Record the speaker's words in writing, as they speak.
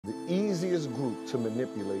The easiest group to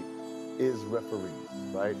manipulate is referees,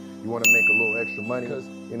 right? You want to make a little extra money because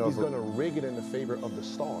he's going to rig it in the favor of the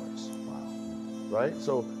stars. Wow. Right?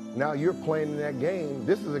 So now you're playing in that game.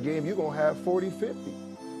 This is a game you're going to have 40-50.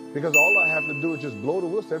 Because all I have to do is just blow the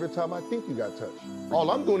whistle every time I think you got touched.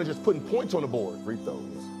 All I'm doing is just putting points on the board. Free throws.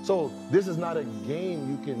 So this is not a game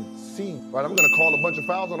you can see, right? I'm going to call a bunch of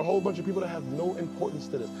fouls on a whole bunch of people that have no importance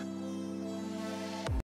to this.